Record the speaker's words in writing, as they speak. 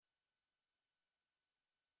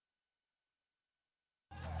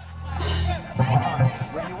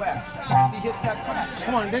Where you at? See his cat coming.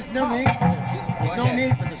 Come on, there's no need. There's no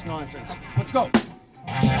need for this nonsense. Let's go.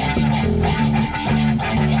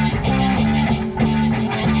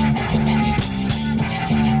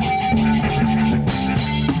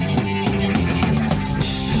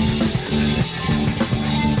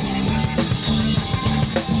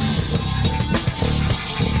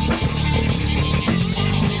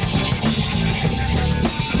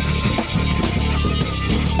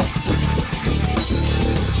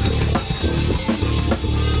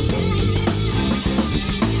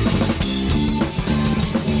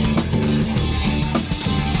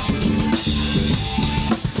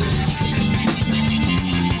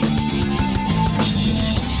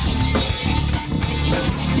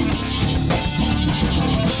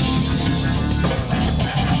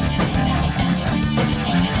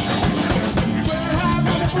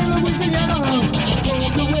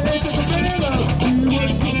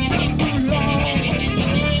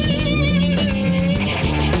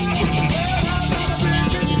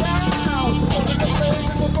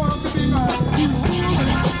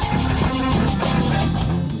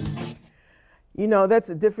 You know, that's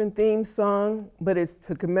a different theme song, but it's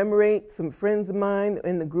to commemorate some friends of mine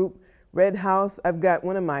in the group Red House. I've got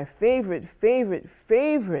one of my favorite,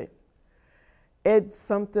 Ed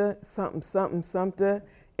Sumter, something,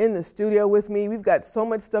 in the studio with me. We've got so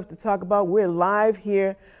much stuff to talk about. We're live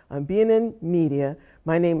here on BNN Media.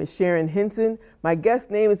 My name is Sharon Hinton. My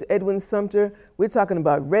guest name is Edwin Sumter. We're talking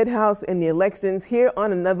about Red House and the elections here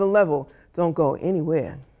on Another Level. Don't go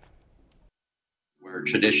anywhere. We're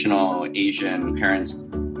traditional Asian parents.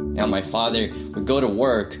 Now, my father would go to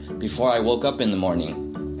work before I woke up in the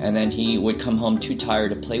morning, and then he would come home too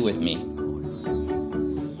tired to play with me.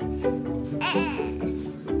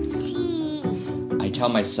 I tell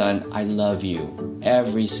my son, I love you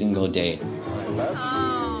every single day. I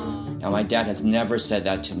love you. Now, my dad has never said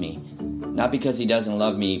that to me. Not because he doesn't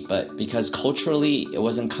love me, but because culturally it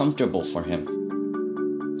wasn't comfortable for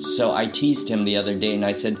him. So I teased him the other day and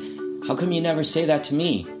I said, how come you never say that to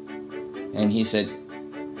me? And he said,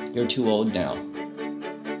 you're too old now.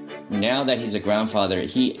 Now that he's a grandfather,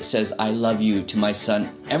 he says, I love you to my son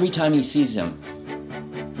every time he sees him.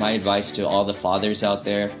 My advice to all the fathers out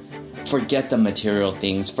there, forget the material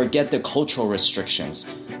things, forget the cultural restrictions.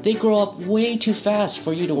 They grow up way too fast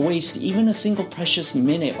for you to waste even a single precious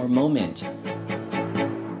minute or moment.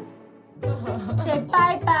 Say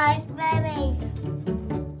bye-bye. Bye-bye.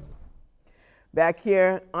 Back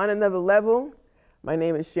here on Another Level, my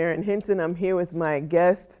name is Sharon Hinton. I'm here with my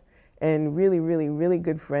guest and really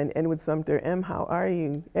good friend, Edwin Sumter. How are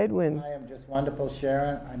you, Edwin? I am just wonderful,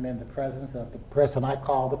 Sharon. I'm in the presence of the person I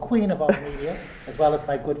call the queen of all media, as well as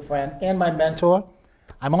my good friend and my mentor.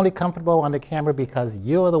 I'm only comfortable on the camera because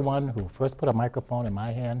you're the one who first put a microphone in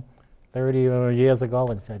my hand 30 years ago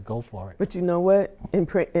and said, go for it. But you know what? And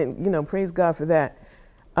praise God for that.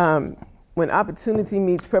 When opportunity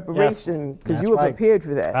meets preparation, because you were prepared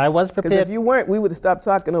for that. I was prepared. Because if you weren't, we would have stopped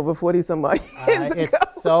talking over 40-some-odd years ago.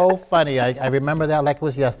 It's so funny. I remember that like it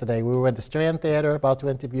was yesterday. We were at the Strand Theater about to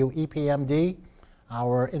interview EPMD.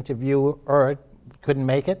 Our interviewer couldn't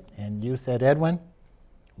make it, and you said, Edwin,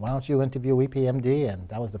 why don't you interview EPMD? And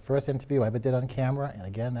that was the first interview I ever did on camera. And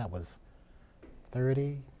again, that was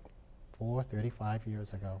 34, 35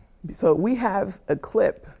 years ago. So we have a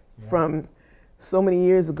clip from so many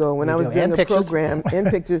years ago when I was doing a program in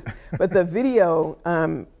pictures. But the video,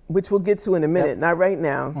 which we'll get to in a minute, not right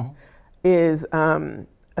now, is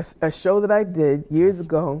a show that I did years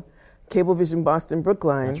ago, Cablevision Boston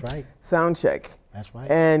Brookline. That's right. Soundcheck. That's right.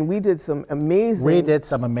 And we did some amazing... We did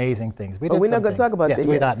some amazing things. But we're not going to talk about that yet. Yes,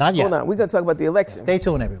 we're not yet. Hold on, we're going to talk about the election. Stay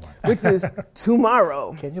tuned, everyone. Which is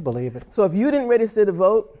tomorrow. Can you believe it? So if you didn't register to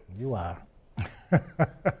vote... You are.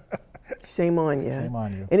 Shame on you. Shame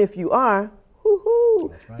on you. And if you are,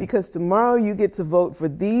 woohoo! That's right. Because tomorrow you get to vote for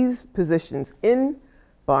these positions in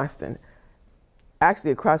Boston,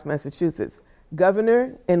 actually across Massachusetts: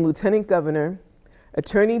 governor and lieutenant governor,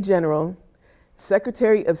 attorney general,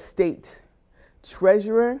 secretary of state,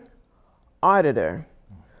 treasurer, auditor,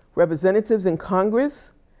 representatives in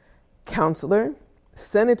Congress, counselor,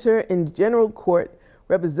 senator in general court,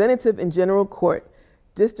 representative in general court,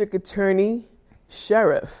 district attorney,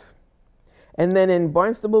 sheriff. And then in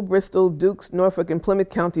Barnstable, Bristol, Dukes, Norfolk, and Plymouth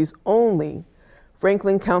counties only,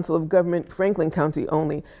 Franklin Council of Government, Franklin County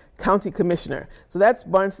only, county commissioner. So that's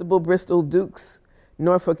Barnstable, Bristol, Dukes,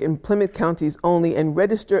 Norfolk, and Plymouth counties only, and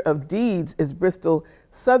Register of Deeds is Bristol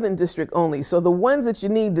Southern District only. So the ones that you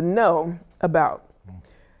need to know about: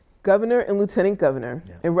 governor and lieutenant governor.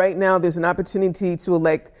 Yeah. And right now there's an opportunity to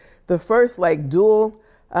elect the first dual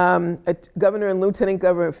governor and lieutenant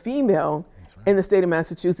governor female in the state of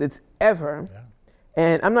Massachusetts ever. Yeah.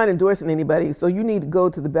 And I'm not endorsing anybody, so you need to go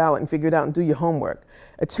to the ballot and figure it out and do your homework.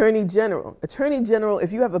 Attorney General. Attorney General,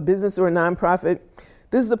 if you have a business or a nonprofit,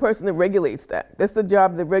 this is the person that regulates that. That's the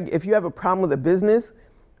job if you have a problem with a business,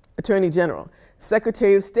 Attorney General.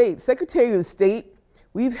 Secretary of State. Secretary of State,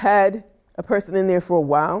 we've had a person in there for a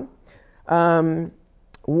while.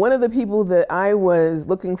 One of the people that I was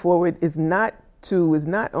looking forward is not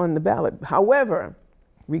on the ballot. However,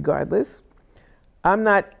 regardless, I'm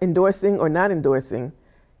not endorsing or not endorsing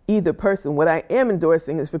either person. What I am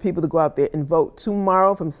endorsing is for people to go out there and vote.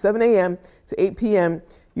 Tomorrow from 7 a.m. to 8 p.m.,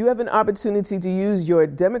 you have an opportunity to use your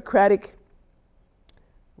democratic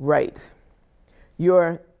right,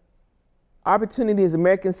 your opportunity as an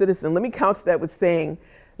American citizen. Let me couch that with saying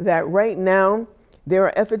that right now there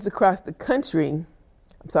are efforts across the country,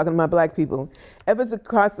 I'm talking to my black people, efforts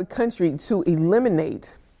across the country to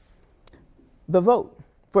eliminate the vote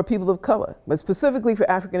for people of color, but specifically for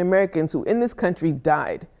African Americans who in this country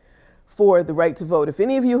died for the right to vote. If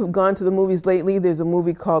any of you have gone to the movies lately, there's a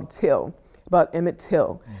movie called Till, about Emmett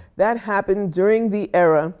Till. That happened during the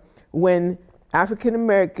era when African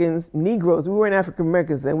Americans, Negroes, we weren't African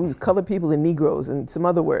Americans then, we was colored people and Negroes and some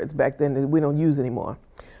other words back then that we don't use anymore,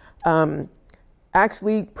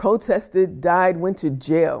 actually protested, died, went to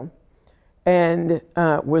jail, and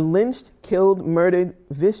were lynched, killed, murdered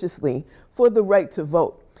viciously for the right to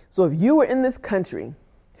vote. So if you were in this country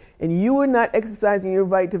and you were not exercising your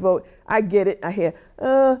right to vote, I get it. I hear,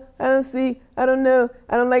 I don't know,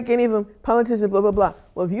 I don't like any of them, politicians, blah, blah, blah.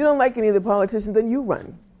 Well, if you don't like any of the politicians, then you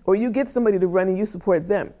run. Or you get somebody to run and you support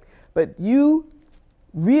them. But you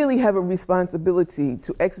really have a responsibility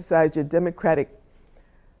to exercise your democratic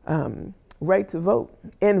right to vote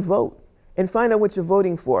and find out what you're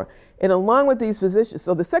voting for. And along with these positions,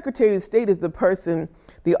 so the Secretary of State is the person,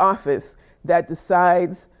 the office that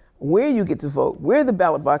decides where you get to vote, where the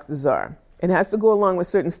ballot boxes are, and has to go along with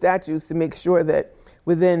certain statutes to make sure that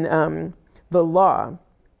within the law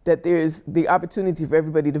that there's the opportunity for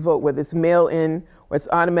everybody to vote, whether it's mail-in or it's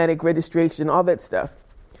automatic registration, all that stuff.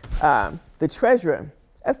 The treasurer,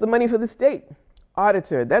 that's the money for the state.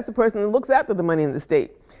 Auditor, that's the person that looks after the money in the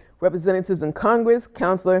state. Representatives in Congress,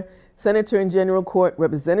 counselor, senator in general court,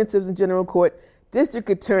 representatives in general court,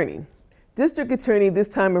 district attorney. District attorney this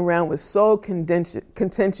time around was so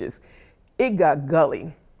contentious. It got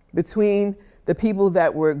gully between the people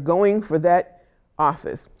that were going for that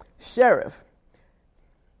office. Sheriff,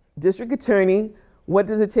 district attorney, what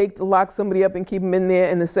does it take to lock somebody up and keep them in there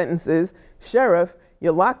in the sentences? Sheriff,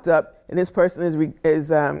 you're locked up, and this person is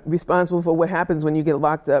responsible for what happens when you get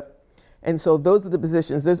locked up. And so those are the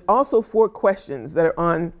positions. There's also 4 questions that are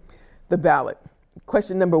on the ballot.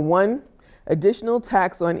 Question number 1, additional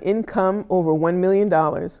tax on income over $1 million.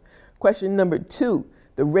 Question number 2,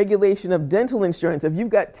 the regulation of dental insurance. If you've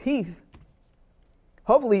got teeth,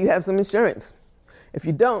 hopefully you have some insurance. If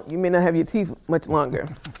you don't, you may not have your teeth much longer.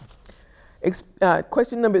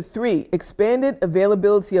 Question number 3, expanded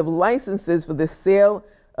availability of licenses for the sale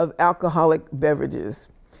of alcoholic beverages.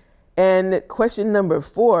 And question number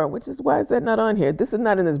 4, which is, why is that not on here? This is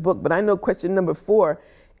not in this book, but I know question number 4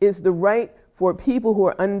 is the right for people who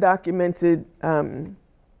are undocumented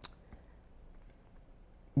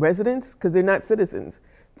residents, because they're not citizens,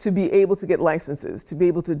 to be able to get licenses, to be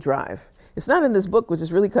able to drive. It's not in this book, which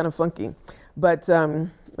is really kind of funky. But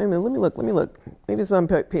let me look. Maybe it's on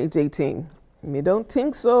page 18. Me don't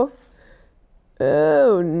think so.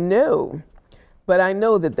 Oh, no. But I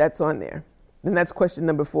know that that's on there. And that's question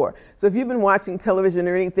number 4. So if you've been watching television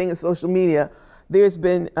or anything in social media, there's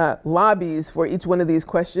been lobbies for each one of these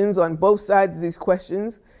questions on both sides of these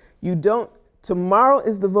questions. Tomorrow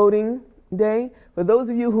is the voting day. For those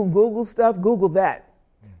of you who Google stuff, Google that.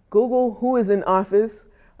 Google who is in office.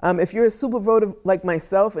 If you're a super voter like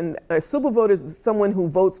myself, and a super voter is someone who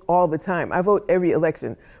votes all the time. I vote every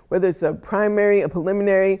election, whether it's a primary, a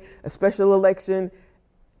preliminary, a special election,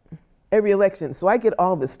 every election. So I get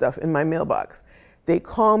all this stuff in my mailbox. They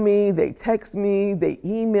call me, they text me, they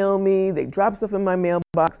email me, they drop stuff in my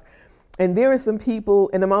mailbox. And there are some people,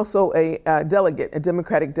 and I'm also a delegate, a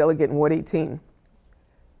Democratic delegate in Ward 18.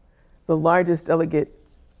 The largest delegate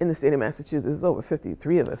in the state of Massachusetts. There's over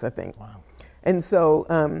 53 of us, I think. Wow. And so,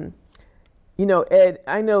 Ed,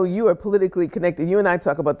 I know you are politically connected. You and I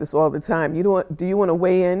talk about this all the time. Do you want to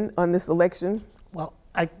weigh in on this election? Well,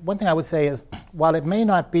 one thing I would say is, while it may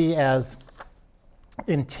not be as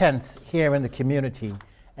intense here in the community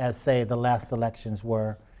as, say, the last elections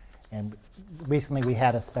were, and recently we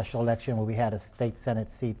had a special election where we had a state Senate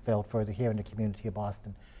seat filled for here in the community of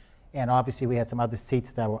Boston. And obviously we had some other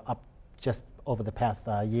seats that were up just over the past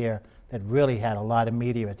year that really had a lot of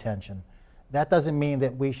media attention. that doesn't mean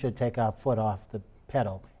that we should take our foot off the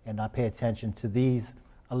pedal and not pay attention to these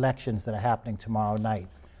elections that are happening tomorrow night.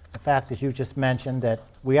 The fact is, you just mentioned that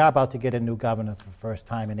we are about to get a new governor for the first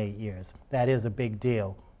time in 8 years. That is a big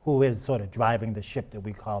deal. Who is sort of driving the ship that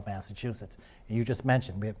we call Massachusetts? And you just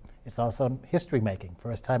mentioned it's also history making.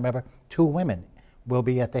 First time ever, 2 women will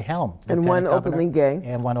be at the helm. And one openly gay.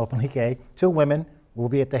 And one openly gay. 2 women will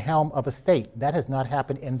be at the helm of a state. That has not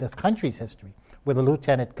happened in the country's history, where the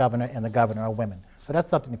lieutenant governor and the governor are women. So that's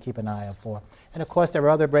something to keep an eye out for. And of course, there are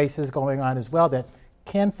other races going on as well that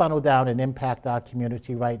can funnel down and impact our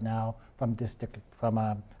community right now, from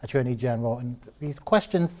Attorney General. And these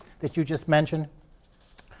questions that you just mentioned,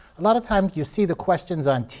 a lot of times you see the questions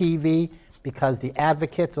on TV because the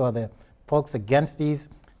advocates or the folks against these,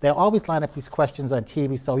 they always line up these questions on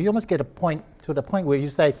TV. So you almost get to the point where you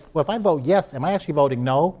say, well, if I vote yes, am I actually voting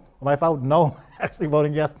no? Or if I vote no, actually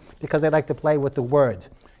voting yes? Because they like to play with the words.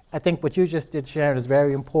 I think what you just did, Sharon, is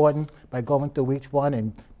very important by going through each one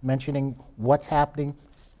and mentioning what's happening.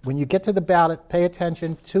 When you get to the ballot, pay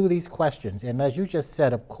attention to these questions. And as you just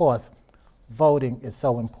said, of course, voting is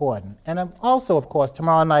so important. And also, of course,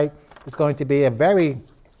 tomorrow night is going to be a very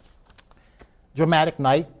dramatic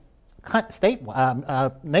night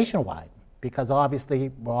nationwide, because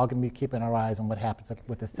obviously we're all going to be keeping our eyes on what happens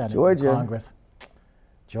with the Senate and Congress.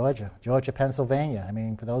 Georgia, Pennsylvania. I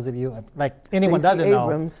mean, for those of you, like anyone doesn't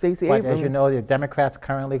know, Stacey but Abrams. as you know, the Democrats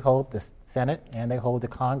currently hold the Senate and they hold the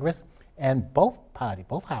Congress, and both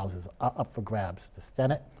houses are up for grabs. The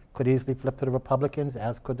Senate could easily flip to the Republicans,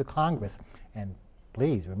 as could the Congress. And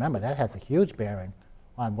please remember, that has a huge bearing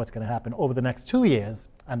on what's going to happen over the next 2 years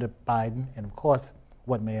under Biden, and of course,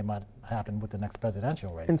 what may or might happen with the next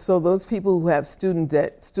presidential race. And so those people who have student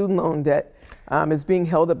loan debt, is being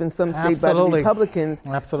held up in some states by the Republicans.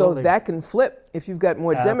 Absolutely. So that can flip if you've got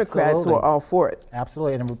more Democrats who are all for it.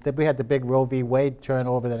 Absolutely. And we had the big Roe v. Wade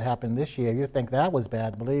turnover that happened this year. You think that was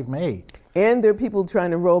bad, believe me. And there are people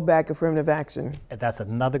trying to roll back affirmative action. That's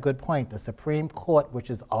another good point. The Supreme Court, which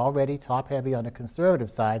is already top-heavy on the conservative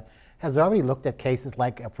side, has already looked at cases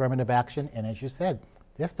like affirmative action, and as you said,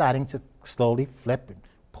 they're starting to slowly flip and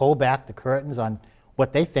pull back the curtains on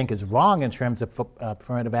what they think is wrong in terms of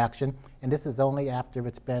affirmative action, and this is only after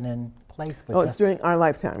it's been in place for it's during our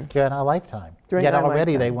lifetime. During our lifetime. During our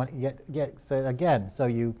already lifetime. So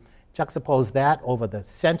you juxtapose that over the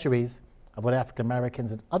centuries of what African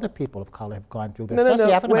Americans and other people of color have gone through.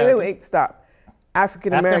 No, wait, stop.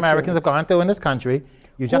 African Americans have gone through in this country.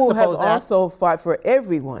 You who juxtapose have that, also fought for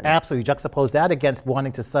everyone. Absolutely. You juxtapose that against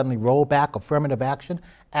wanting to suddenly roll back affirmative action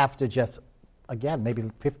after just, again, maybe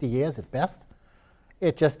 50 years at best.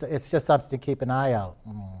 It's just something to keep an eye out.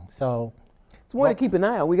 So it's more to keep an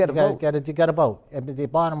eye out. We got to vote. You got to vote. And the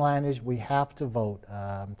bottom line is we have to vote.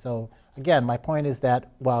 So again, my point is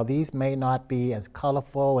that while these may not be as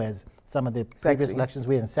colorful as some of the previous elections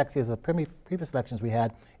we had, and sexy as the previous elections we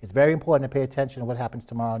had, it's very important to pay attention to what happens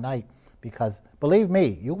tomorrow night, because believe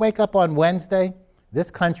me, you wake up on Wednesday,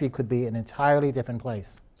 this country could be an entirely different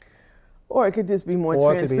place. Or it could just be more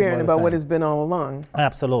transparent about what has been all along.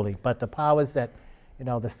 Absolutely. But the powers that,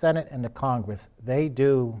 the Senate and the Congress,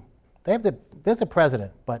 there's a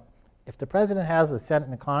president, but if the president has the Senate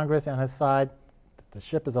and the Congress on his side, the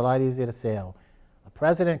ship is a lot easier to sail. A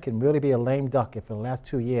president can really be a lame duck if for the last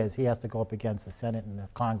 2 years he has to go up against the Senate and the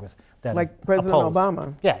Congress that like President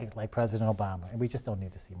Obama. Yeah, like President Obama. And we just don't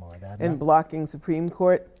need to see more of that. And blocking Supreme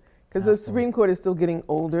Court. Because the Supreme Court is still getting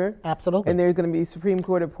older. Absolutely. And there are going to be Supreme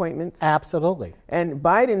Court appointments. Absolutely. And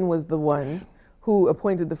Biden was the one who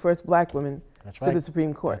appointed the first black woman to the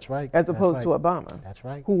Supreme Court. That's right. As opposed to Obama. That's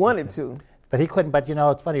right. Who wanted to. But he couldn't. But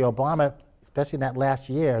it's funny, Obama, especially in that last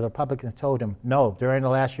year, the Republicans told him, no, during the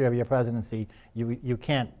last year of your presidency, you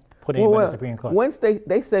can't put anyone in the Supreme Court. Once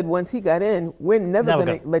they said once he got in, we're never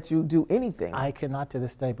going to let you do anything. I cannot to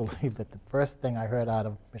this day believe that the first thing I heard out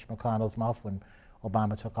of Mitch McConnell's mouth when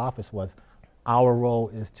Obama took office was, our role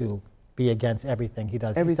is to be against everything he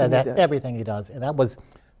does. Everything he does. And that was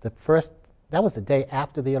the day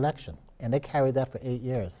after the election. And they carried that for 8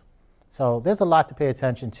 years. So there's a lot to pay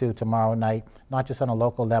attention to tomorrow night, not just on a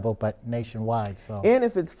local level, but nationwide. So. And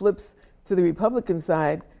if it flips to the Republican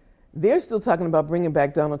side, they're still talking about bringing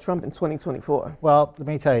back Donald Trump in 2024. Well, let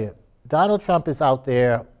me tell you, Donald Trump is out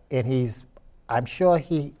there, and I'm sure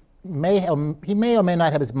he may or may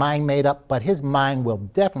not have his mind made up, but his mind will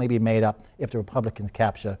definitely be made up if the Republicans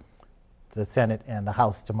capture the Senate and the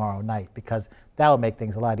House tomorrow night, because that will make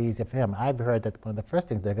things a lot easier for him. I've heard that one of the first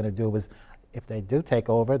things they're going to do is, if they do take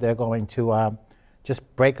over, they're going to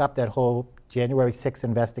just break up that whole January 6th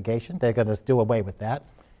investigation. They're going to do away with that.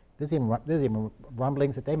 There's even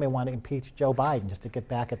rumblings that they may want to impeach Joe Biden just to get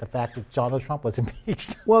back at the fact that Donald Trump was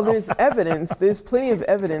impeached. Well, there's evidence. There's plenty of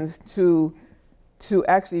evidence to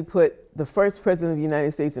actually put the first president of the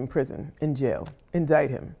United States in prison, in jail,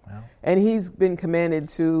 indict him. Wow. And he's been commanded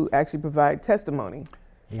to actually provide testimony.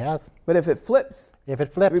 He has. But if it flips,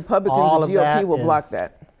 Republicans all and of GOP will block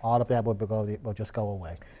that. All of that will just go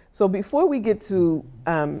away. So before we get to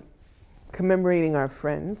commemorating our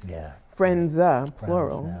friends, friends,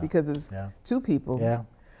 plural, because it's two people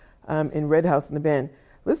in Red House and the band,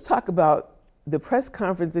 let's talk about the press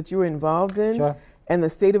conference that you were involved in. Sure. And the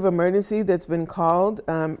state of emergency that's been called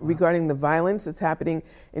regarding the violence that's happening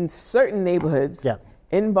in certain neighborhoods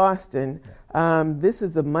in Boston. This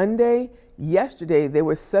is a Monday. Yesterday, there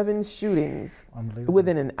were 7 shootings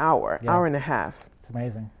within an hour and a half. It's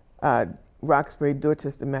amazing. Roxbury,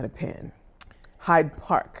 Dorchester, Mattapan, Hyde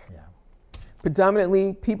Park.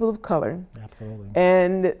 Predominantly people of color. Absolutely.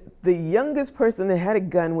 And the youngest person that had a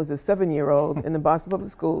gun was a 7-year-old in the Boston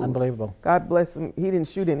Public Schools. Unbelievable. God bless him. He didn't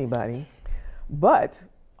shoot anybody. But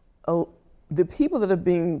the people that are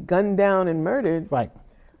being gunned down and murdered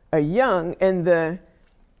are young. And then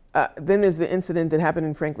there's the incident that happened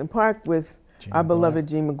in Franklin Park with our beloved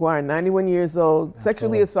Jean McGuire, 91 years old,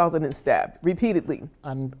 sexually assaulted and stabbed repeatedly,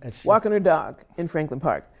 walking her dog in Franklin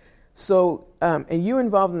Park. So, and you were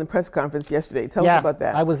involved in the press conference yesterday. Tell us about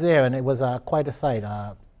that. I was there, and it was quite a sight.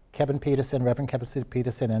 Reverend Kevin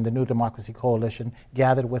Peterson and the New Democracy Coalition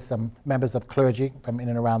gathered with some members of clergy from in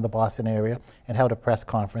and around the Boston area and held a press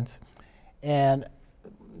conference. And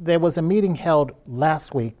there was a meeting held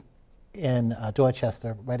last week in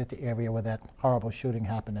Dorchester, right at the area where that horrible shooting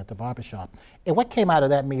happened at the barbershop. And what came out of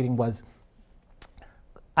that meeting was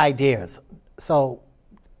ideas. So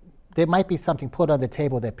there might be something put on the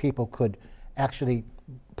table that people could actually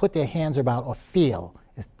put their hands around or feel.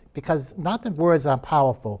 Because not that words aren't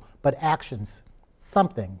powerful, but actions,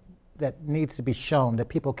 something that needs to be shown that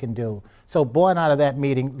people can do. So born out of that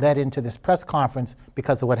meeting led into this press conference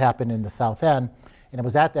because of what happened in the South End. And it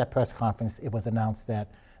was at that press conference it was announced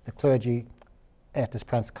that the clergy at this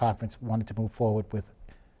press conference wanted to move forward with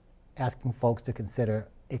asking folks to consider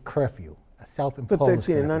a curfew, a self-imposed for 13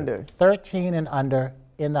 curfew. and under. 13 and under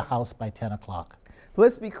in the house by 10 o'clock.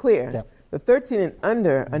 Let's be clear. The 13 and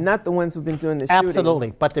under are not the ones who've been doing the shooting.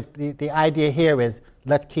 Absolutely. But the idea here is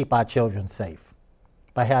let's keep our children safe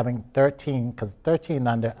by having 13, because 13 and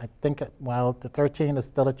under, I think while the 13 is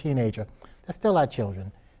still a teenager, they're still our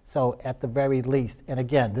children. So at the very least, and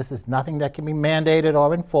again, this is nothing that can be mandated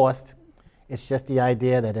or enforced. It's just the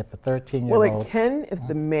idea that if a 13-year-old... Well, it can if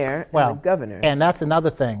the mayor and the governor... And that's another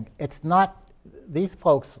thing. It's not, these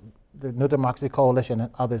folks, the New Democracy Coalition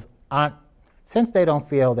and others, aren't, since they don't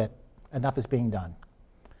feel that enough is being done,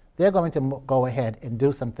 they're going to go ahead and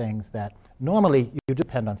do some things that normally you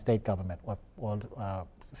depend on state government or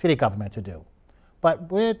city government to do.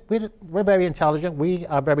 But we're very intelligent. We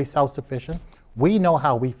are very self-sufficient. We know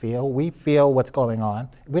how we feel. We feel what's going on.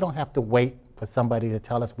 We don't have to wait for somebody to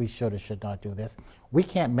tell us we should or should not do this. We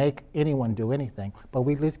can't make anyone do anything, but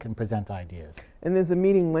we at least can present ideas. And there's a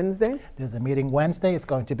meeting Wednesday? There's a meeting Wednesday. It's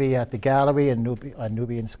going to be at the gallery in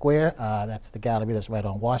Nubian Square. That's the gallery that's right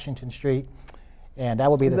on Washington Street. And that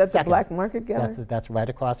will be the second. Is that the Black Market Gallery? That's right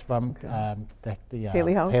across from the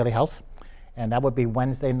Haley House? Haley House. And that would be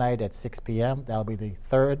Wednesday night at 6 p.m. That will be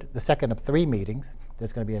the second of 3 meetings.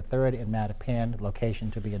 There's going to be a third in Mattapan, location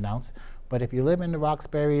to be announced. But if you live in the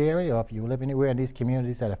Roxbury area or if you live anywhere in these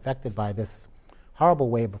communities that are affected by this horrible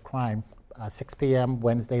wave of crime, 6 p.m.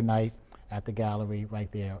 Wednesday night at the gallery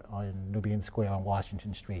right there on Nubian Square on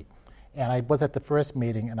Washington Street. And I was at the first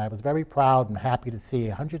meeting, and I was very proud and happy to see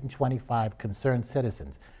 125 concerned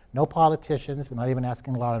citizens. No politicians, we're not even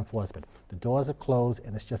asking law enforcement. The doors are closed,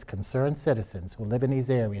 and it's just concerned citizens who live in these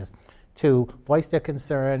areas to voice their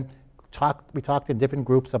concern. We talked in different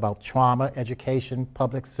groups about trauma, education,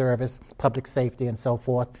 public service, public safety, and so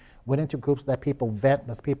forth. Went into groups, let people vent,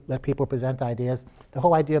 let people present ideas. The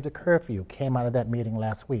whole idea of the curfew came out of that meeting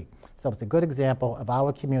last week. So it's a good example of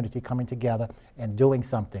our community coming together and doing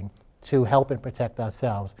something to help and protect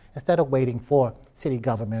ourselves instead of waiting for city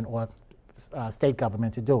government or state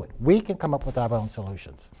government to do it. We can come up with our own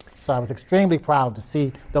solutions. So I was extremely proud to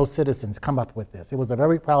see those citizens come up with this. It was a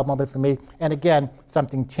very proud moment for me. And again,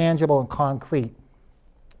 something tangible and concrete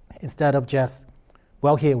instead of just,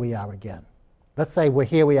 well, here we are again. Let's say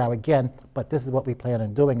here we are again, but this is what we plan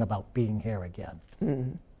on doing about being here again.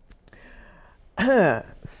 Mm-hmm.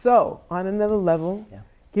 So, on another level,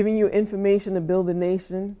 giving you information to build a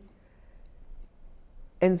nation.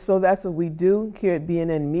 And so that's what we do here at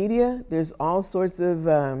BNN Media. There's all sorts of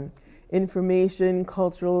information,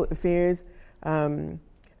 cultural affairs.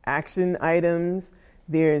 action items,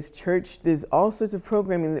 there's church, there's all sorts of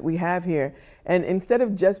programming that we have here. And instead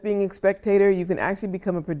of just being a spectator, you can actually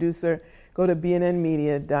become a producer. Go to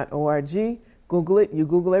bnnmedia.org, Google it, you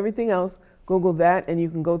Google everything else, Google that, and you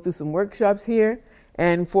can go through some workshops here.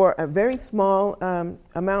 And for a very small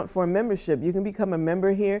amount for a membership, you can become a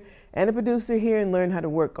member here and a producer here and learn how to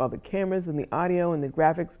work all the cameras and the audio and the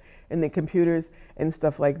graphics and the computers and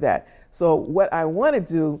stuff like that. So what I want to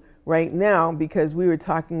do right now, because we were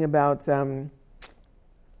talking about some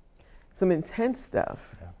intense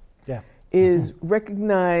stuff, is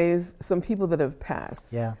recognize some people that have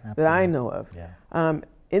passed that I know of.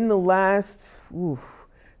 In the last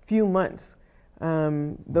few months,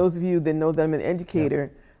 those of you that know that I'm an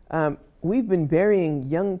educator, we've been burying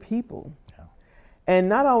young people. And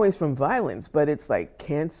not always from violence, but it's like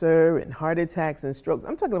cancer and heart attacks and strokes.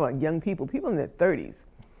 I'm talking about young people, people in their 30s.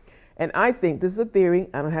 And I think, this is a theory,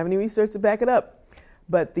 I don't have any research to back it up,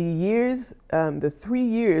 but the years, the 3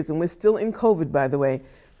 years, and we're still in COVID, by the way,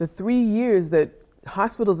 the 3 years that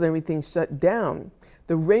hospitals and everything shut down,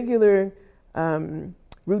 the regular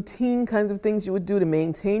routine kinds of things you would do to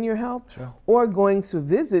maintain your health, or going to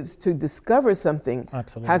visits to discover something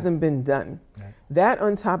hasn't been done. That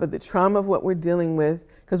on top of the trauma of what we're dealing with,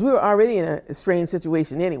 because we were already in a strange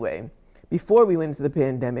situation anyway, before we went into the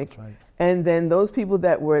pandemic. And then those people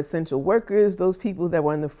that were essential workers, those people that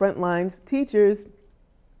were on the front lines, teachers,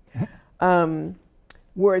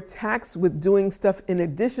 were taxed with doing stuff in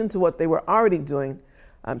addition to what they were already doing.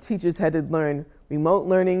 Teachers had to learn remote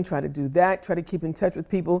learning, try to do that, try to keep in touch with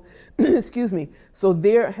people. Excuse me. So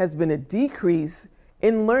there has been a decrease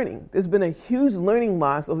in learning. There's been a huge learning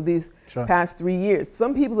loss over these past 3 years.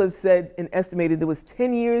 Some people have said and estimated there was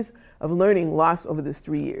 10 years of learning lost over this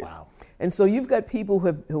 3 years. And so you've got people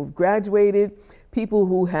who've graduated, people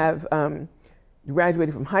who have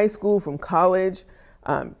graduated from high school, from college.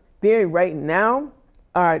 There right now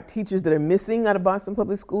are teachers that are missing out of Boston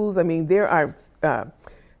Public Schools. I mean, there are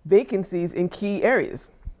vacancies in key areas.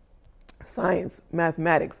 Science,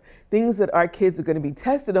 mathematics, things that our kids are going to be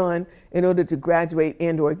tested on in order to graduate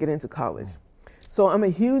and or get into college. So I'm a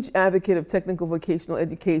huge advocate of technical vocational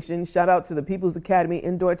education. Shout out to the People's Academy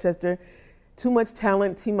in Dorchester. Too Much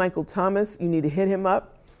Talent, T. Michael Thomas, you need to hit him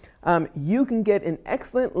up. You can get an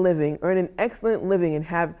excellent living, earn an excellent living, and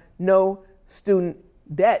have no student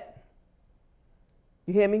debt.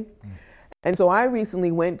 You hear me? And so I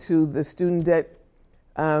recently went to the student debt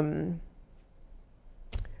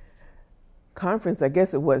conference, I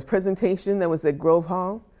guess it was, presentation that was at Grove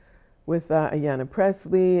Hall with Ayanna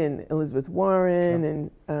Pressley and Elizabeth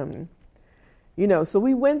Warren. And, so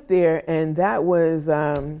we went there, and that was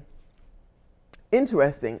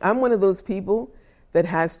interesting. I'm one of those people that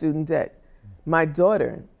has student debt. My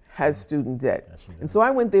daughter has student debt. And so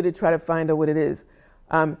I went there to try to find out what it is.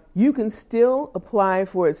 You can still apply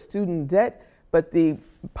for a student debt, but the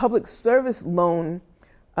public service loan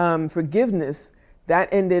forgiveness, that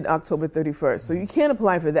ended October 31st. So you can't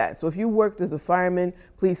apply for that. So if you worked as a fireman,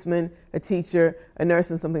 policeman, a teacher, a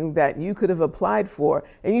nurse, and something like that, you could have applied for,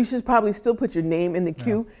 and you should probably still put your name in the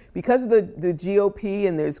queue. Because of the GOP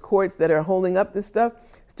and there's courts that are holding up this stuff,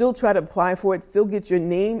 still try to apply for it, still get your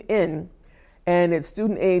name in, and it's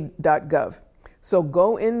studentaid.gov. So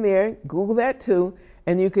go in there, Google that too,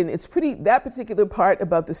 and you can, that particular part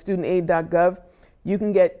about the studentaid.gov, you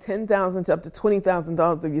can get $10,000 to up to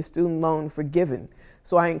 $20,000 of your student loan forgiven.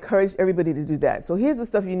 So I encourage everybody to do that. So here's the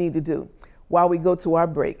stuff you need to do while we go to our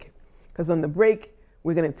break. Because on the break,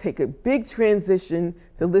 we're going to take a big transition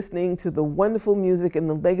to listening to the wonderful music and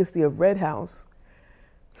the legacy of Red House.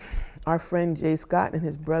 Our friend Jay Scott and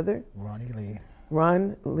his brother,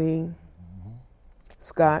 Ron Lee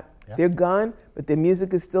Scott. They're gone, but their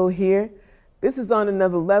music is still here. This is on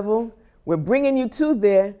another level. We're bringing you to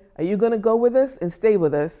there. Are you going to go with us and stay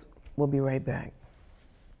with us? We'll be right back.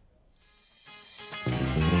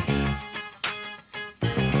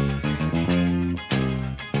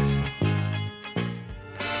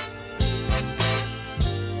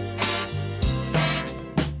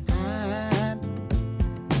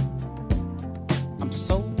 I'm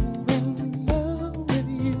so in love with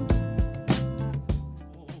you.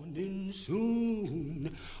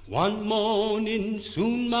 One morning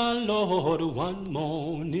soon, my Lord, one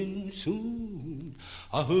morning soon,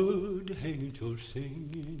 I heard the angels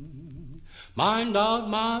singing, mind out,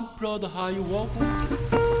 my brother, how you walk.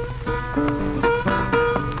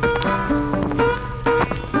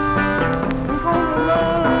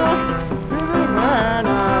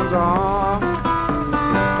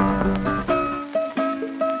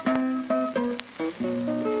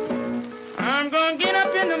 I'm gonna get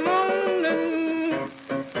up in the morning,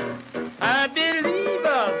 I believe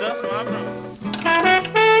I'll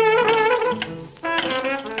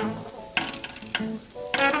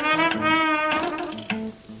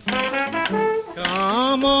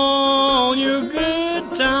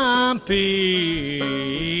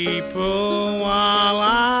people while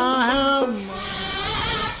I have money.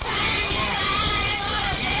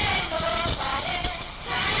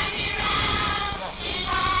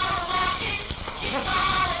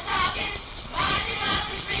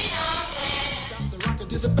 Stop the rocket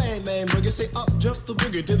to the bang bang boogie, say up jump the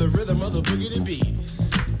boogie to the rhythm of the boogie to beat.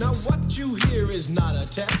 Now what you hear is not a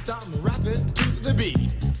test, I'm rapping to the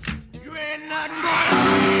beat. You ain't nothing but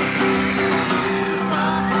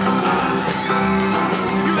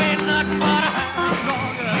you ain't nothing but a hound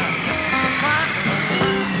dog.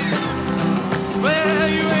 Well,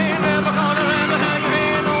 you ain't never gonna learn to how you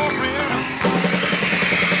ain't no friend.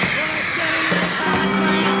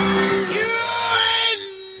 You ain't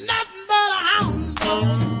nothing but a hound dog.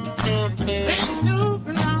 Been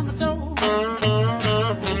snooping on the door.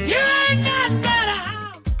 You ain't nothing but a hound.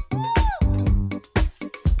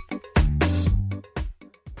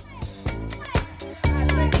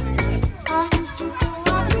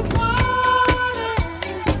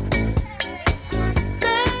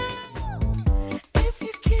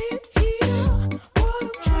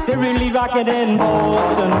 They're really rocking in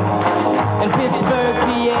Boston and Pittsburgh,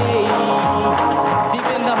 PA, deep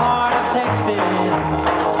in the heart of Texas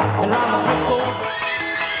and around the football.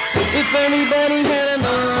 If anybody had an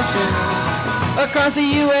ocean across the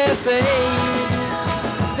USA,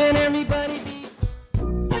 then everybody be.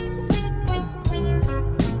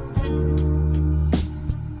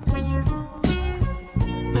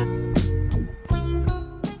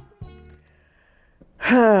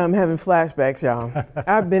 I'm having flashbacks, y'all.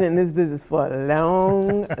 I've been in this business for a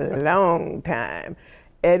long, long time.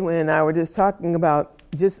 Edwin and I were just talking about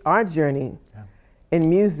just our journey in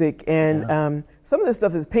music, and some of this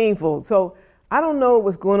stuff is painful. So I don't know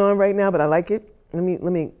what's going on right now, but I like it. Let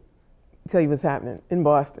me tell you what's happening in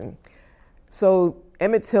Boston. So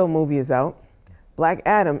Emmett Till movie is out. Black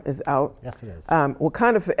Adam is out. Yes, it is.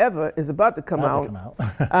 Wakanda Forever is about to come out.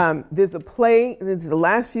 out. There's a play, this is the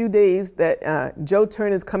last few days that Joe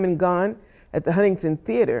Turner's Come and Gone at the Huntington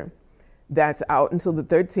Theater. That's out until the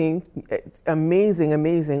 13th. It's amazing,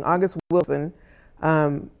 amazing. August Wilson,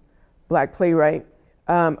 black playwright.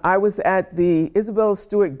 I was at the Isabella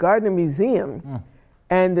Stewart Gardner Museum,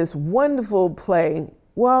 and this wonderful play,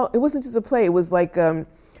 well, it wasn't just a play, it was like an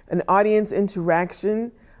audience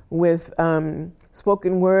interaction with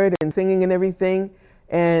spoken word and singing and everything.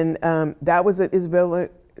 And that was at Isabella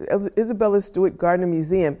Stewart Gardner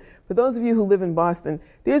Museum. For those of you who live in Boston,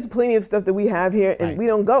 there's plenty of stuff that we have here, and we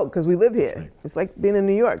don't go because we live here. Right. It's like being in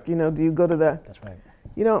New York, you know, do you go to the... That's right.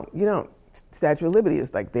 You don't. Statue of Liberty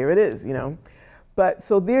is like, there it is, you know. But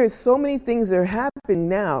so there's so many things that are happening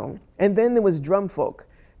now. And then there was Drum Folk.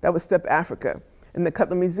 That was Step Africa in the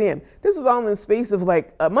Cutler Museum. This was all in the space of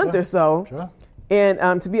like a month or so. Sure.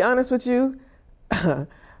 And to be honest with you,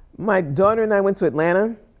 my daughter and I went to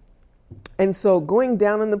Atlanta. And so going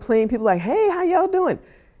down on the plane, people were like, hey, how y'all doing?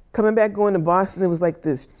 Coming back, going to Boston, it was like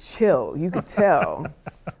this chill. You could tell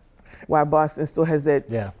why Boston still has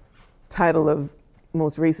that title of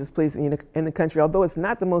most racist place in the country, although it's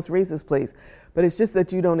not the most racist place, but it's just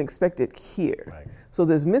that you don't expect it here. Right. So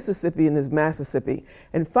there's Mississippi and there's Massissippi.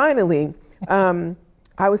 And finally, I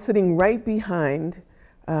was sitting right behind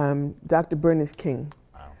Dr. Bernice King,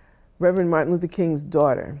 Reverend Martin Luther King's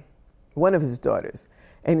daughter, one of his daughters,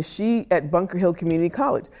 and she at Bunker Hill Community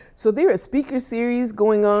College. So there are speaker series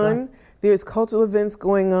going on. Sure. There's cultural events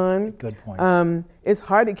going on. Good point. It's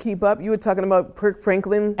hard to keep up. You were talking about Kirk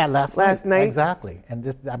Franklin last night. Exactly.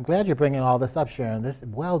 And I'm glad you're bringing all this up, Sharon. This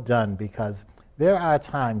well done, because there are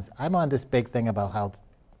times, I'm on this big thing about how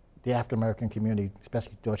the African-American community,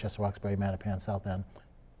 especially Dorchester, Roxbury, Mattapan, South End,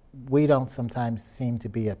 we don't sometimes seem to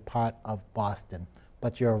be a part of Boston.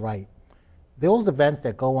 But you're right. Those events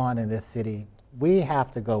that go on in this city, we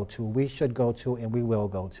have to go to, we should go to, and we will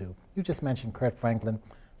go to. You just mentioned Kirk Franklin.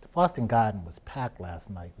 The Boston Garden was packed last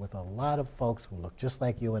night with a lot of folks who looked just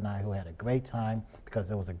like you and I, who had a great time because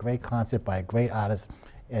there was a great concert by a great artist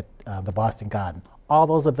at the Boston Garden. All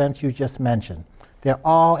those events you just mentioned, they're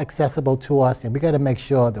all accessible to us, and we got to make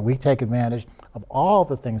sure that we take advantage of all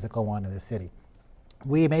the things that go on in the city.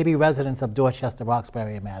 We may be residents of Dorchester,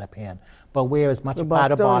 Roxbury, and Mattapan, but we're as much a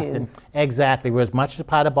part of Boston. Exactly. We're as much a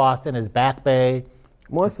part of Boston as Back Bay.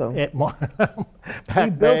 More so.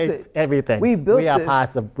 Back Bay, everything. We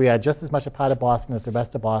are just as much a part of Boston as the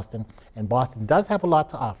rest of Boston, and Boston does have a lot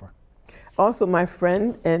to offer. Also, my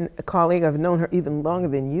friend and a colleague, I've known her even longer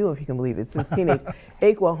than you, if you can believe it, since teenage,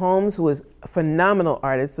 Aqua Holmes, who is a phenomenal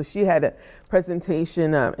artist. So she had a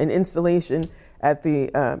presentation, an installation at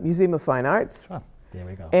the Museum of Fine Arts. Sure. There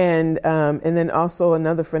we go. And then also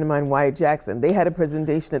another friend of mine, Wyatt Jackson. They had a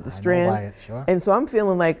presentation at the Strand. know Wyatt, sure. And so I'm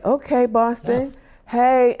feeling like, okay, Boston, Yes.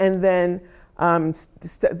 hey. And then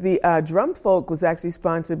the Drum Folk was actually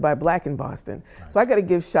sponsored by Black in Boston. Nice. So I got to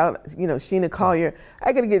give Sheena Collier,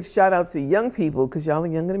 I got to give shout outs to young people, because y'all are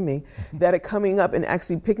younger than me, that are coming up and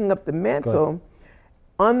actually picking up the mantle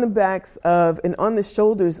on the backs of and on the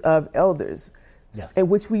shoulders of elders. Yes. And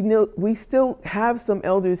which we know we still have some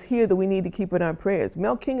elders here that we need to keep in our prayers.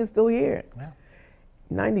 Mel King is still here. Yeah.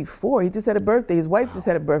 94. He just had a birthday. His wife just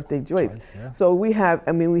had a birthday, Joyce. Yeah. So we have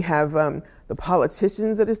the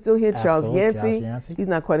politicians that are still here. Charles Yancey. He's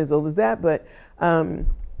not quite as old as that, but and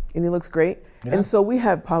he looks great. Yeah. And so we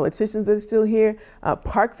have politicians that are still here.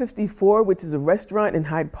 Park 54, which is a restaurant in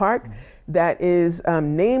Hyde Park, that is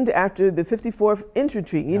named after the 54th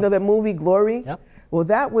Infantry. You know that movie Glory? Yep. Well,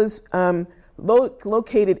 that was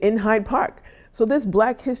located in Hyde Park. So there's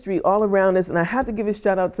Black history all around us, and I have to give a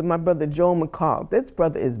shout out to my brother Joel McCall. This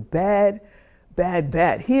brother is bad.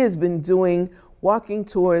 He has been doing walking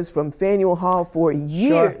tours from Faneuil Hall for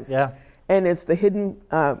years. Sure. Yeah. And it's the hidden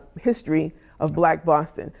history of Black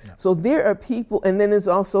Boston. Yeah. So there are people, and then there's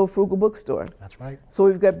also Frugal Bookstore. That's right. So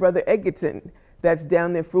we've got Brother Edgerton that's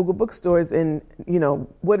down there, Frugal Bookstores, in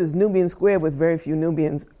what is Nubian Square with very few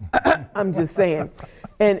Nubians. I'm just saying.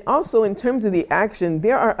 And also in terms of the action,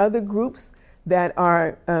 there are other groups that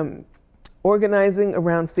are organizing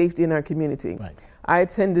around safety in our community. Right. I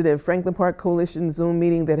attended a Franklin Park Coalition Zoom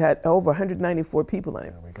meeting that had over 194 people in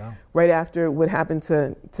it. There we go. Right after what happened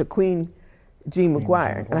to Queen Jean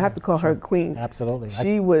McGuire. And I have to call her Queen. Absolutely.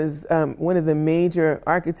 She was one of the major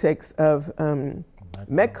architects of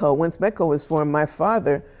Metco. Once Metco was formed, my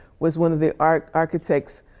father was one of the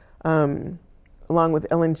architects, along with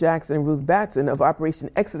Ellen Jackson and Ruth Batson, of Operation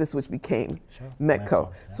Exodus, which became Metco.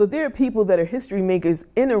 Yeah. So there are people that are history makers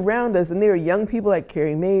in around us, and there are young people like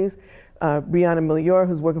Carrie Mays, Brianna Milior,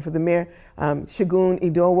 who's working for the mayor, Shagun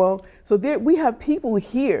Idowo. So we have people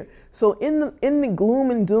here. So in the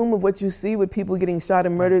gloom and doom of what you see with people getting shot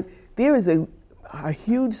and murdered, there is a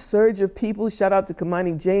huge surge of people. Shout out to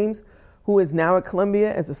Kamani James, who is now at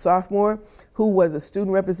Columbia as a sophomore, who was a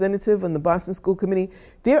student representative on the Boston School Committee.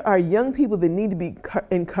 There are young people that need to be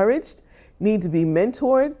encouraged, need to be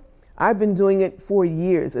mentored. I've been doing it for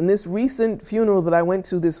years. And this recent funeral that I went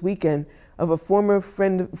to this weekend of a former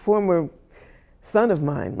son of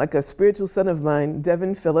mine, like a spiritual son of mine,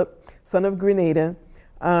 Devin Phillip, son of Grenada,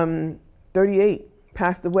 38,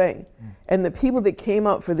 passed away. And the people that came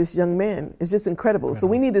out for this young man is just incredible. So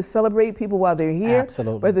we need to celebrate people while they're here,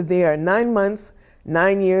 Absolutely. Whether they are 9 months,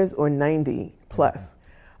 9 years, or 90 plus.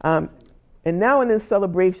 And now in this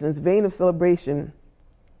celebration, this vein of celebration,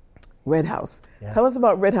 Red House. Yeah. Tell us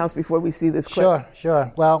about Red House before we see this clip.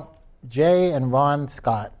 Sure. Well, Jay and Ron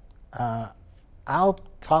Scott, I'll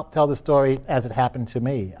tell the story as it happened to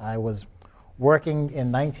me. I was working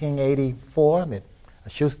in 1984 at a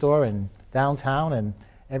shoe store in downtown, and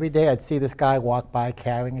every day I'd see this guy walk by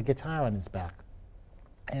carrying a guitar on his back,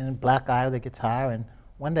 and a black guy with a guitar. And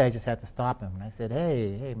one day I just had to stop him, and I said,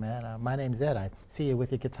 hey man, my name's Ed. I see you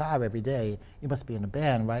with your guitar every day. You must be in a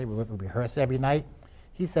band, right? We rehearse every night.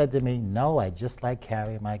 He said to me, no, I just like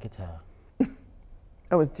carrying my guitar.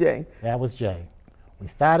 That was Jay. That was Jay. We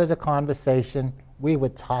started a conversation. We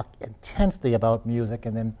would talk intensely about music,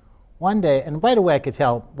 and then one day, and right away I could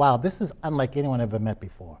tell, wow, this is unlike anyone I've ever met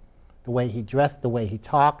before. The way he dressed, the way he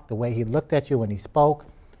talked, the way he looked at you when he spoke,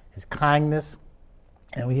 his kindness.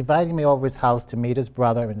 And he invited me over his house to meet his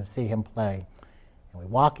brother and to see him play. And we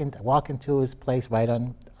walk into his place right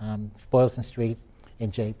on Boylston Street in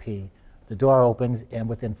JP. The door opens, and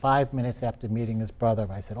within 5 minutes after meeting his brother,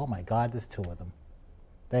 I said, oh my God, there's two of them.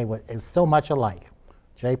 It was so much alike.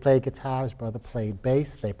 Jay played guitar, his brother played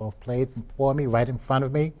bass. They both played for me right in front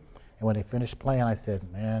of me. And when they finished playing, I said,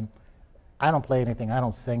 man, I don't play anything, I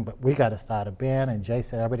don't sing, but we got to start a band. And Jay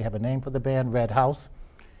said, I already have a name for the band, Red House.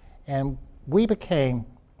 And we became,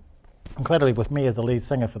 incredibly, with me as the lead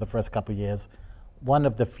singer for the first couple of years, one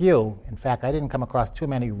of the few. In fact, I didn't come across too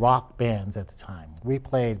many rock bands at the time. We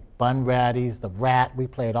played Bun Ratties, The Rat. We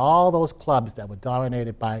played all those clubs that were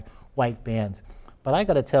dominated by white bands. But I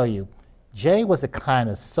got to tell you, Jay was a kind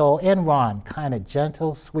of soul, and Ron, kind of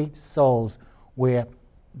gentle, sweet souls, where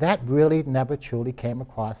that really never truly came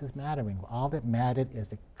across as mattering. All that mattered is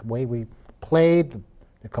the way we played,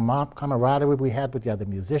 the camaraderie we had with the other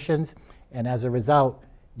musicians. And as a result,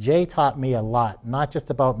 Jay taught me a lot, not just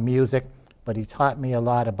about music, but he taught me a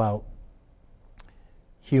lot about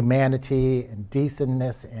humanity and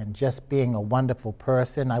decentness and just being a wonderful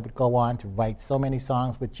person. I would go on to write so many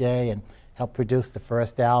songs with Jay and help produce the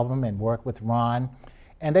first album and work with Ron.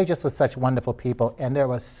 And they just were such wonderful people, and they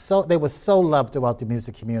were so loved throughout the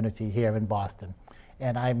music community here in Boston.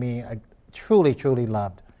 And I mean, truly, truly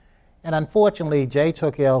loved. And unfortunately, Jay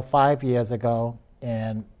took ill 5 years ago,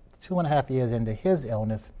 and 2.5 years into his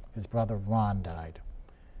illness, his brother Ron died.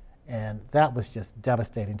 And that was just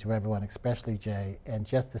devastating to everyone, especially Jay. And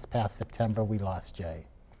just this past September, we lost Jay,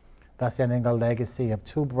 thus ending a legacy of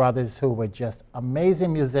two brothers who were just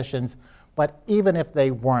amazing musicians, but even if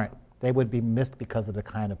they weren't, they would be missed because of the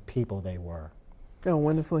kind of people they were. They're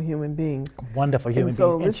wonderful human beings. Wonderful human beings.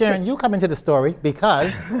 And Sharon, you come into the story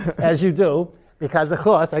because, as you do, because of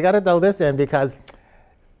course, I got to throw this in because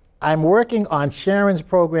I'm working on Sharon's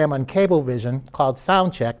program on Cablevision called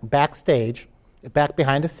Soundcheck, Backstage, back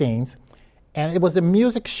behind the scenes. And it was a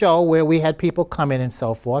music show where we had people come in and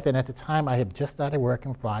so forth. And at the time, I had just started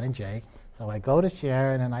working with Ron and Jay. So I go to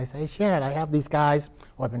Sharon and I say, Sharon, I have these guys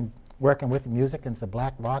who I've been working with music, and it's a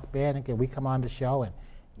black rock band, and can we come on the show? And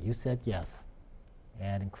you said yes.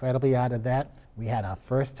 And incredibly out of that, we had our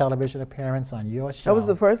first television appearance on your show. That was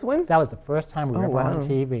the first one? That was the first time we were ever wow. on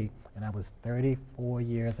TV. And that was 34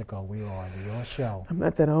 years ago. We were on your show. I'm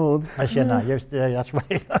not that old. You're not. You're still, that's right.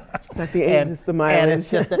 It's not the age, it's the mileage. And, it's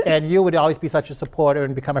just and you would always be such a supporter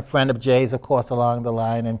and become a friend of Jay's, of course, along the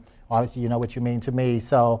line. And obviously, you know what you mean to me.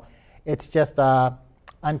 So it's just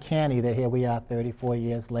uncanny that here we are 34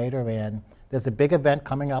 years later. And there's a big event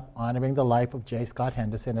coming up honoring the life of J. Scott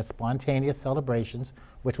Henderson. It's Spontaneous Celebrations,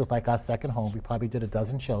 which was like our second home. We probably did a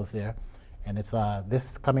dozen shows there. And it's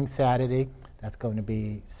this coming Saturday. That's going to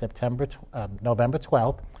be November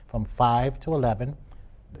 12th from 5 to 11.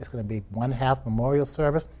 It's going to be one half memorial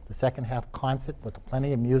service, the second half concert with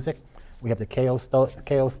plenty of music. We have the K.O.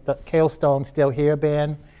 Stone Still Here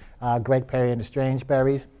Band, Greg Perry and the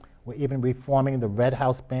Strangeberries. We're even reforming the Red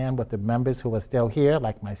House Band with the members who are still here,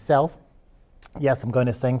 like myself. Yes, I'm going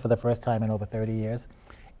to sing for the first time in over 30 years.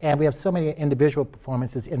 And we have so many individual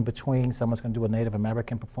performances in between. Someone's going to do a Native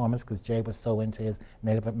American performance because Jay was so into his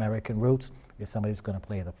Native American roots. There's somebody who's going to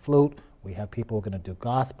play the flute. We have people who are going to do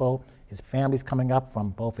gospel. His family's coming up from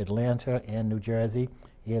both Atlanta and New Jersey.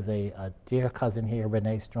 He has a dear cousin here,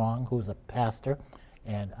 Renee Strong, who's a pastor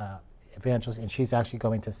and evangelist, and she's actually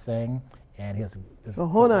going to sing. And he has. Well,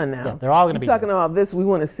 hold on now. Yeah, they're all going to be talking about this. We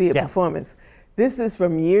want to see a performance. This is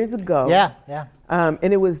from years ago. Yeah, yeah.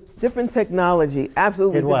 And it was different technology,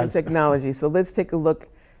 absolutely different technology. So let's take a look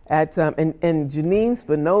at, and Janine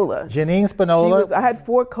Spinola. Janine Spinola. I had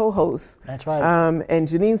 4 co-hosts. That's right. And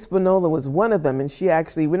Janine Spinola was one of them. And she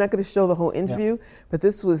actually, we're not going to show the whole interview, but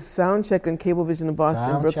this was Soundcheck on Cablevision in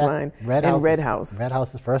Boston, Brookline, and Red House. Red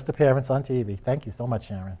House's first appearance on TV. Thank you so much,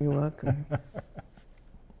 Sharon. You're welcome.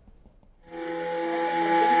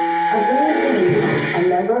 A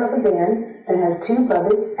member of a band that has 2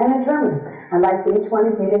 brothers and a drummer. I'd like for each one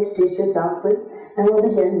of you to introduce yourselves, please. And we'll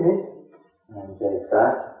begin with... I'm Jay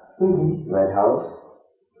Scott, Red House,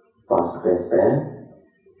 Boston Bass Band.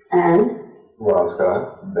 And? Ron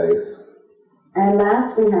Scott, bass. And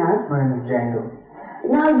last we have... My name is Django.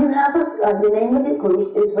 Now you have the name of your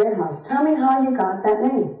group is Red House. Tell me how you got that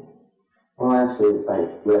name. Well, actually,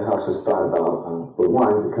 Red House was started out with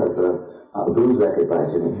one because of a blues record by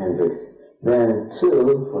Jimi Hendrix. Then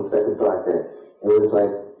 2, for second thought, that it was like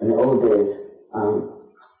in the old days,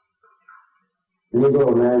 Negro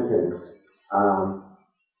Americans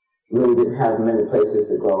really didn't have many places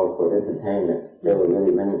to go for entertainment. They were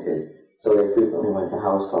really limited, so they frequently went to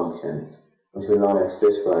house functions, which were known as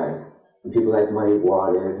fish fries. And people like Muddy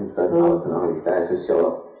Waters and Stud House and all these guys would show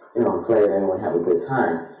up, and play and everyone have a good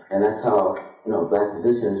time. And that's how black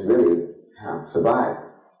musicians really survived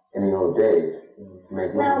in the old days.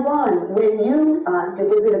 Now, Ron, when you,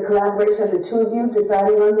 was it a collaboration of the 2 of you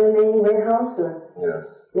deciding on the name Red House? Or? Yes.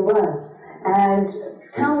 It was. And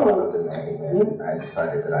tell me... the name, and I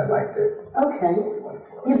decided that I liked it. Okay.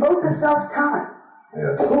 You both are self-taught.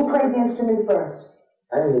 Yes. Who played the instrument first?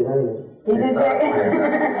 I did. You did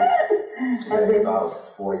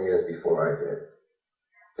About 4 years before I did.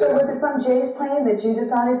 So was it from Jay's playing that you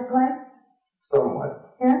decided to play?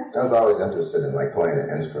 Somewhat. Yeah? I was always interested in playing an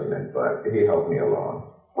instrument, but he helped me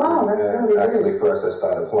along. Wow, that's really good. Actually, first I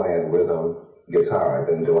started playing rhythm guitar. I've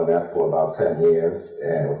been doing that for about 10 years,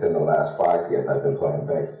 and within the last 5 years I've been playing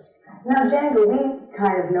bass. Now, Django, we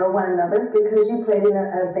kind of know one another because you played in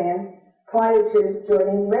a band prior to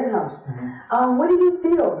joining Red House. What do you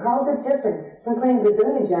feel? How is it different from playing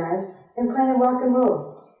Brazilian jazz and playing rock and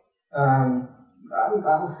roll? I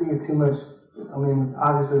don't see it too much. I mean,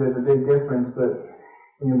 obviously there's a big difference, but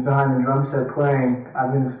when you're behind the drum set playing,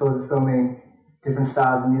 I've been exposed to so many different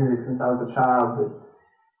styles of music since I was a child, but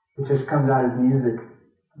it just comes out as music.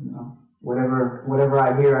 Whatever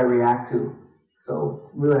I hear, I react to. So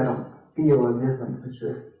really, I don't feel a difference. It's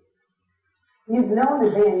just. You've known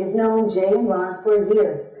the band, you've known Jay and Ron for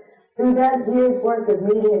years. Through that year's worth of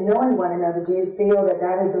meeting and knowing one another, do you feel that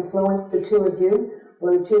that has influenced the two of you,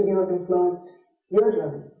 or the two of you have influenced your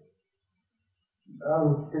drumming?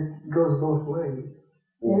 It goes both ways.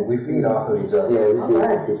 Yeah, we feed off of each other. Yeah, we feed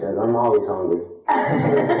off each other. I'm always hungry.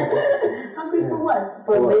 Hungry for what?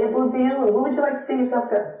 For a label deal, or where would you like to see yourself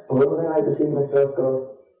go? Where would I like to see myself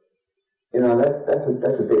go? You know,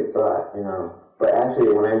 that's a big thought, you know. But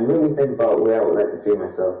actually, when I really think about where I would like to see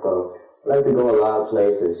myself go, I like to go a lot of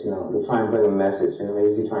places, you know, to try and bring a message, you know, I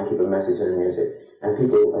usually try and keep a message in the music. And I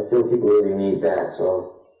feel people really need that,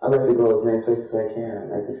 so I like to go as many places as I can.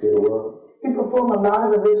 I like to see the world. You perform a lot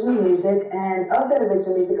of original music, and of that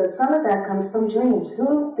original music, because some of that comes from dreams.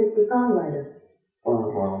 Who is the songwriter?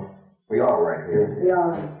 Well, we all right here. We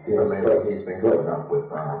all. But maybe he's been coming up with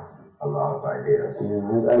a lot of ideas.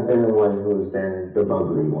 Yeah, I've been the one who's been the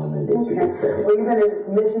bubbly one, I guess you could say. Well, you're going to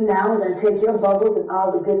listen now. We're going to take your bubbles and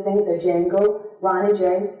all the good things that Django, Ron, and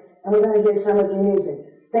Jay, and we're going to get some of your music.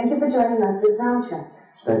 Thank you for joining us for Soundcheck.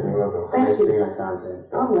 Thank you. Thank you. Nice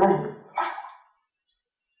Soundcheck. All right.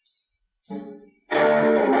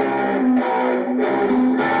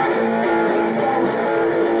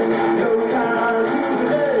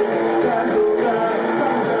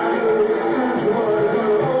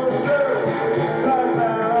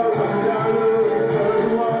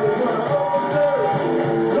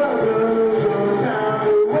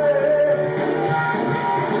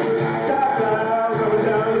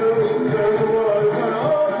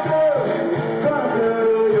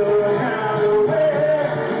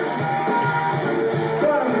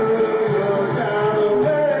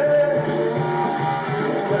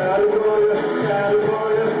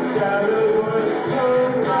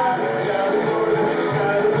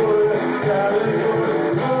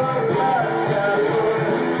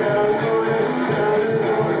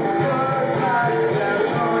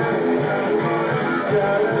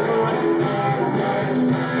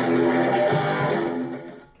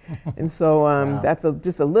 And so that's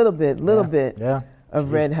just a little bit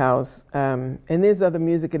of Red House. And there's other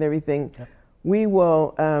music and everything. Yep. We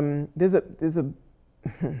will, there's a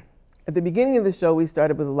at the beginning of the show, we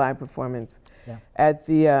started with a live performance. Yeah. At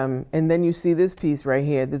the, and then you see this piece right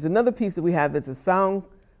here. There's another piece that we have that's a sound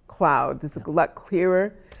cloud. That's a lot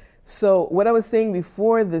clearer. So what I was saying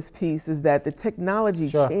before this piece is that the technology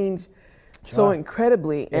changed so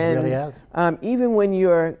incredibly. It really has. Even when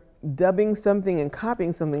you're dubbing something and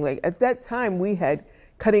copying something, like at that time we had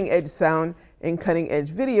cutting edge sound and cutting edge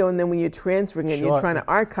video, and then when you're transferring it and you're trying to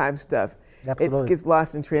archive stuff, it gets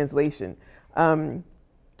lost in translation. And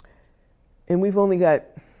we've only got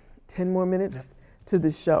 10 more minutes to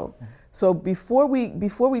the show. So before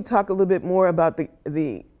we talk a little bit more about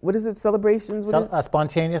the what is it, celebrations?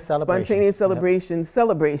 Spontaneous celebrations. Spontaneous celebrations,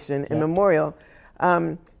 celebration and memorial.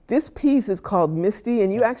 This piece is called Misty,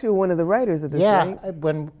 and you actually were one of the writers of this, right? Yeah,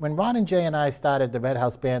 when Ron and Jay and I started the Red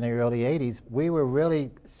House Band in the early 80s, we were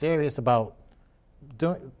really serious about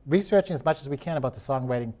researching as much as we can about the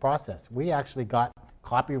songwriting process. We actually got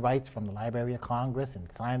copyrights from the Library of Congress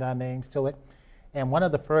and signed our names to it. And one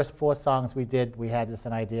of the first 4 songs we did, we had just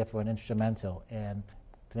an idea for an instrumental, and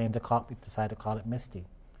we decided to call it Misty.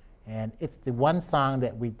 And it's the one song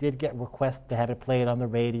that we did get requests to have it played on the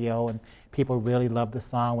radio, and people really love the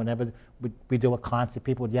song. Whenever we do a concert,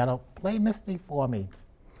 people would yell out, "Play Misty for me."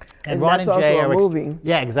 And Ron and Jay are a movie.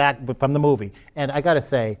 Yeah, exactly, from the movie. And I got to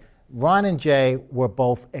say, Ron and Jay were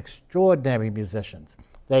both extraordinary musicians.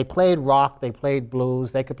 They played rock, they played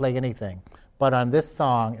blues, they could play anything. But on this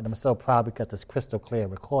song, and I'm so proud we got this crystal clear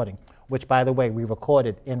recording, which, by the way, we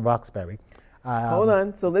recorded in Roxbury. Hold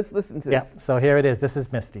on, so let's listen to this. Yeah, so here it is. This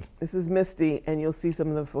is Misty. This is Misty, and you'll see some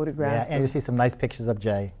of the photographs. Yeah, and you'll see some nice pictures of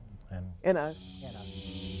Jay. And us.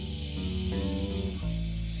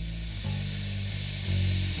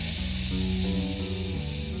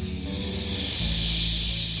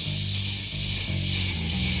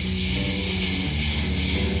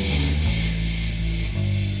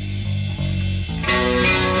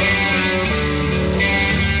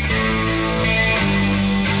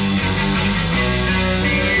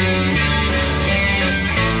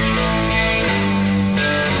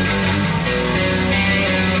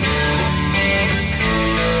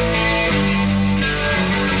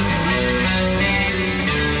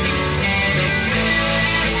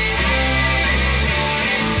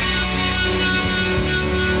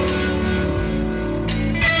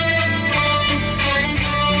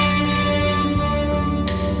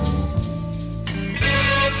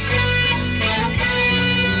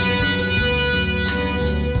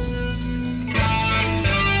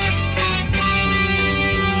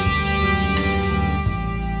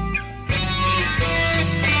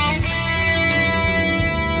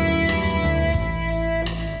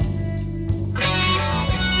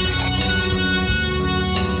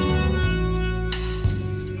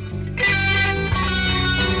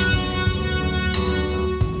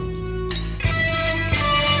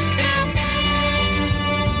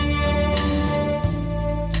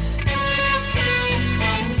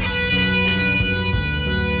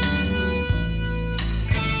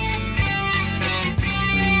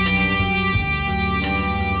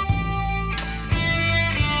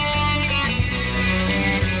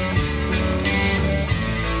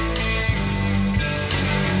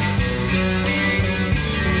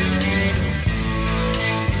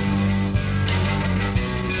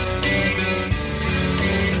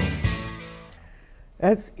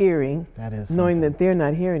 That's eerie. That is knowing something. that they're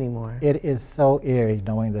not here anymore. It is so eerie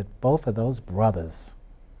knowing that both of those brothers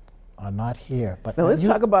are not here. But Now let's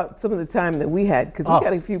talk about some of the time that we had, because we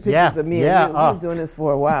got a few pictures of me and you. We've been doing this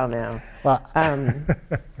for a while now. Well,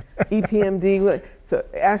 EPMD. So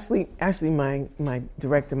Ashley, my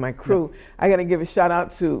director, my crew. I got to give a shout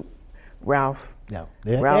out to Ralph. Yeah.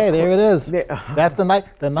 Ralph, hey, there it is. That's the night.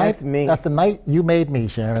 That's me. That's the night you made me,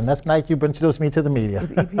 Sharon. That's the night you introduced me to the media.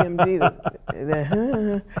 EPMD,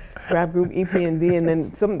 the rap group EPMD, and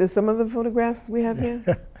then there's some other photographs we have here.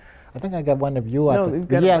 I think I got one of you. No, we've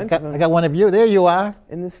got a bunch of them. I got one of you. There you are.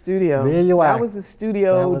 In the studio. There you are. That was the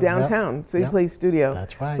studio downtown, City Place Studio.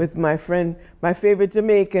 That's right. With my friend, my favorite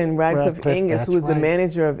Jamaican, Radcliffe Angus, who was the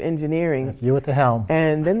manager of engineering. That's you at the helm.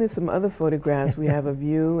 And then there's some other photographs we have of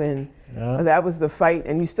you, and that was the fight,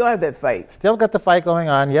 and you still have that fight. Still got the fight going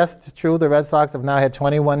on. Yes, it's true. The Red Sox have now had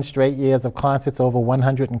 21 straight years of concerts, over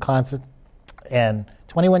 100 in concerts, and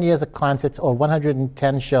 21 years of concerts or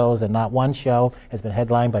 110 shows, and not one show has been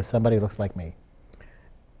headlined by somebody who looks like me.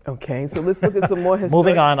 Okay, so let's look at some more history.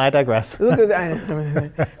 Moving on, I digress. We're going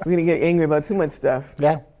to get angry about too much stuff.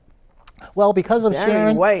 Yeah. Well, because of Barry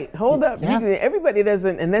Sharon. White. Hold up. Yeah. Everybody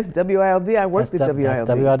doesn't, and that's WILD. I worked at WILD.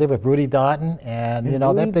 That's WILD with Rudy Doughton. And, you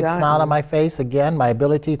know, that big smile on my face, again, my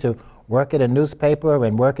ability to work at a newspaper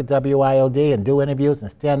and work at WILD and do interviews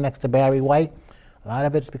and stand next to Barry White. A lot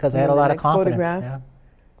of it's because I had a lot of confidence. Photograph. Yeah.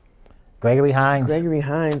 Gregory Hines. Gregory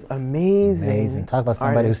Hines, amazing. Talk about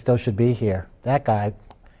somebody who still should be here. That guy,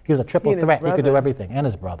 he was a triple threat. He could do everything. And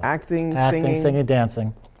his brother. Acting, singing,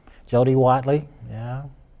 dancing. Jody Watley, yeah.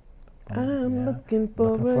 I'm looking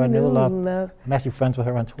for a new love. I'm actually friends with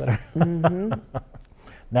her on Twitter. Mm-hmm.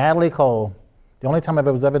 Natalie Cole. The only time I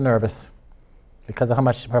was ever nervous because of how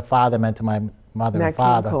much her father meant to my mother Nat and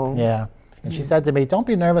father. King Cole. Yeah. And she said to me, "Don't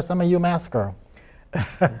be nervous. I'm a UMass girl."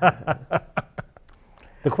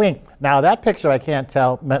 The Queen. Now that picture I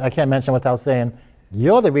can't mention without saying,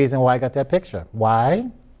 you're the reason why I got that picture.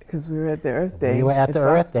 Why? Because we were at the Earth Day. We were at the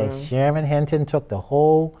Earth Day. Sharon Hinton took the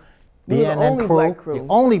whole BNN crew, the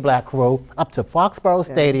only black crew, up to Foxborough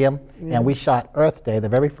Stadium, and we shot Earth Day, the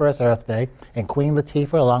very first Earth Day, and Queen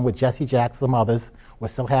Latifah, along with Jesse Jackson and others, were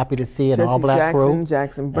so happy to see an all-black crew.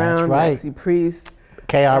 Jackson Brown, That's right. Maxie Priest.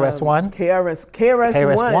 KRS-One.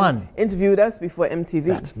 KRS-One interviewed us before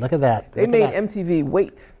MTV. Look at that. They made MTV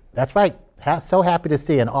wait. That's right. So happy to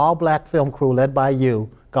see an all-black film crew led by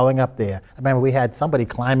you going up there. I remember we had somebody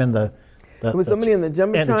climbing the there was somebody in the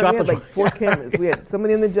Jumbotron. We had like 4 cameras. We had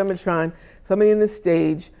somebody in the Jumbotron, somebody in the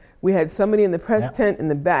stage. We had somebody in the press tent in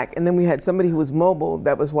the back, and then we had somebody who was mobile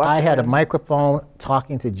that was watching. I had a microphone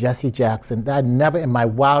talking to Jesse Jackson. I never in my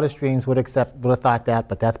wildest dreams would have thought that,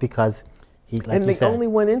 but that's because he, like and you said. And the only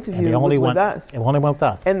one interview was with us. The only one with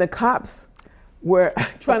us. And the cops were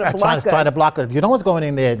trying to block us. Trying to block us. You know what's going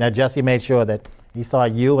in there? Now, Jesse made sure that he saw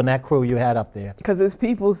you and that crew you had up there. Because his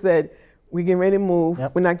people said, we're getting ready to move.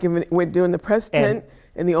 We're doing the press tent,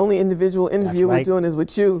 and the only individual interview we're doing is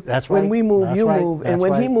with you. That's right. When we move, you move. And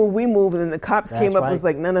when he moved, we move. And then the cops came up and was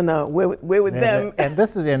like, no, we're with them. And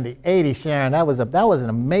this is in the 80s, Sharon. That was an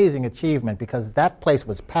amazing achievement because that place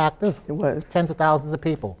was packed. It was. Tens of thousands of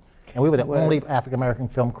people. And we were the only African-American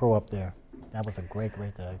film crew up there. That was a great,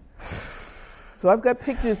 great day. So I've got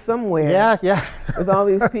pictures somewhere. Yeah. With all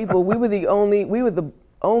these people. We were the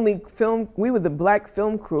black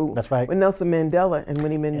film crew. That's right. With Nelson Mandela and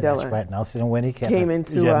Winnie Mandela. Yeah, that's right. Nelson and Winnie came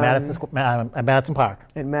into Madison Park.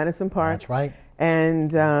 At Madison Park. That's right.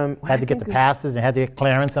 And had to get the passes and had to get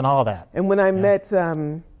clearance and all that. And when I met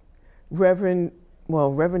Reverend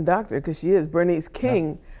Doctor, because she is Bernice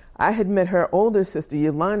King, I had met her older sister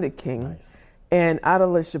Yolanda King. Nice. And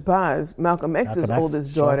Adela Shabazz, Malcolm X's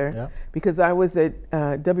oldest daughter, because I was at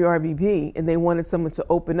WRBB and they wanted someone to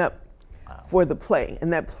open up for the play.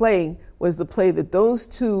 And that play was the play that those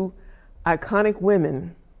two iconic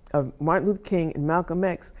women of Martin Luther King and Malcolm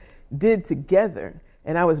X did together.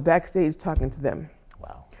 And I was backstage talking to them.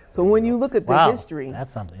 Wow. So when you look at the history.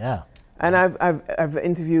 That's something, yeah. And I've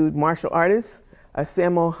interviewed martial artists,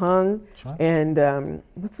 Sammo Hung, and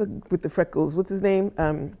what's with the freckles, what's his name?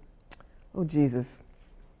 Oh, Jesus.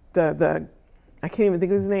 I can't even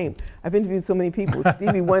think of his name. I've interviewed so many people.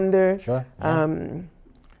 Stevie Wonder. Sure.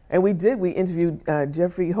 And we interviewed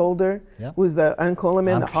Jeffrey Holder, who's the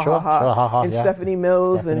Uncoleman, the Ha Ha Ha, and Stephanie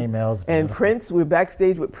Mills, and Prince. We were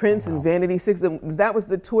backstage with Prince and Vanity Six. And that was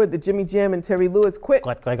the tour that Jimmy Jam and Terry Lewis quit.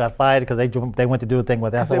 They got fired because they went to do the thing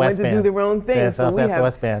with SOS Band. They went to do their own thing. Yeah, so we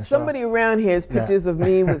have Band, somebody around here has pictures of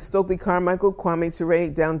me with Stokely Carmichael, Kwame Ture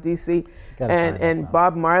down D.C., and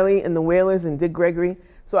Bob Marley and the Wailers and Dick Gregory.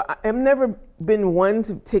 So I've never been one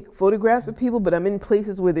to take photographs of people, but I'm in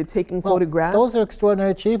places where they're taking photographs. Those are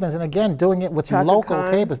extraordinary achievements. And again, doing it with Chaka local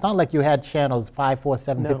Khan. cable. It's not like you had channels 5, 4,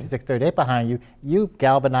 7, 56, 38 behind you. You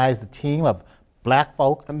galvanized a team of black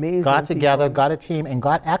folk, Amazing got together, people. got a team, and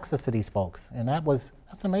got access to these folks. And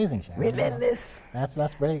that's amazing, Sharon. Relentless. That's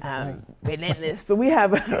great. Relentless. So we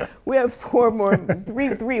have about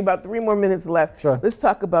 3 more minutes left. Sure. Let's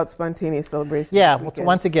talk about spontaneous celebration. Yeah, this weekend.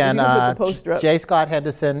 once again, If you can put the poster up. J. Scott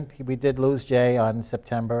Henderson, we did lose Jay on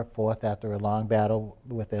September 4th after a long battle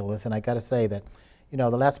with illness. And I got to say that, the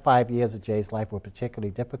last 5 years of Jay's life were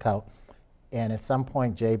particularly difficult. And at some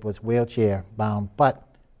point, Jay was wheelchair bound. But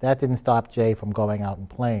that didn't stop Jay from going out and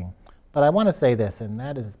playing. But I want to say this, and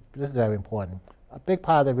this is very important. A big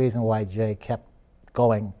part of the reason why Jay kept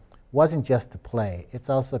going wasn't just to play. It's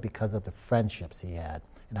also because of the friendships he had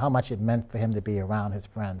and how much it meant for him to be around his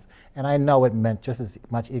friends. And I know it meant just as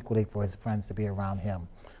much equally for his friends to be around him.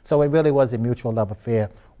 So it really was a mutual love affair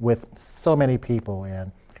with so many people.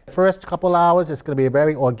 And first couple hours, it's going to be a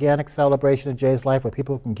very organic celebration of Jay's life where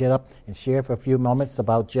people can get up and share for a few moments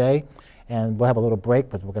about Jay. And we'll have a little break,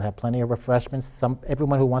 but we're going to have plenty of refreshments.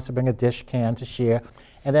 Everyone who wants to bring a dish can to share.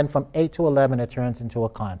 And then from 8 to 11, it turns into a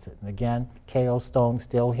concert. And again, K.O. Stone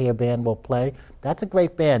Still Here Band will play. That's a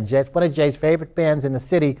great band. It's one of Jay's favorite bands in the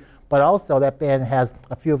city, but also that band has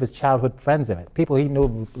a few of his childhood friends in it, people he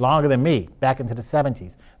knew longer than me, back into the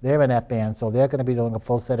 70s. They're in that band, so they're going to be doing a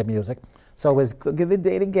full set of music. So give the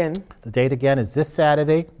date again. The date again is this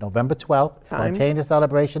Saturday, November 12th. Time. Spontaneous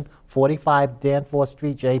celebration, 45 Danforth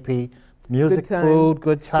Street, JP. Music, Good time, food,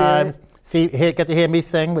 good spirit. times. Get to hear me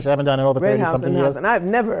sing, which I haven't done in over Red 30 House something and years. House, and I've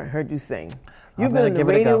never heard you sing. You've I'm been on gonna the give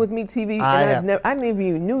it a radio go. with me, TV, and I have. I never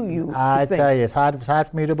even knew you I could sing. tell you, it's hard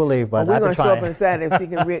for me to believe, but We're I've going been to show up trying. on Saturday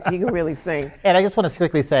if he can really sing. And I just want to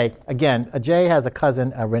quickly say, again, Jay has a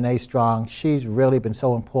cousin, Renee Strong. She's really been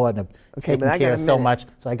so important of taking care of so much.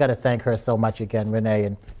 So I got to thank her so much again, Renee,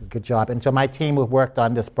 and good job. And to my team who worked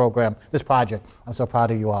on this program, this project, I'm so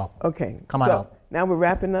proud of you all. Okay. Come on out. Now we're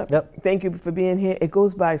wrapping up. Yep. Thank you for being here. It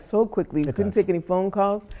goes by so quickly. We couldn't take any phone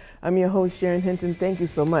calls. I'm your host, Sharon Hinton. Thank you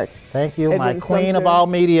so much. Thank you, my Edwin queen of Sumter. all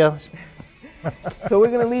media. So we're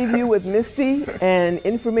going to leave you with Misty and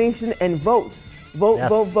information and vote. Vote, Yes.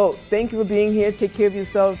 vote, vote. Thank you for being here. Take care of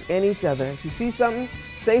yourselves and each other. If you see something,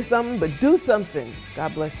 say something, but do something.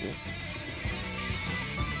 God bless you.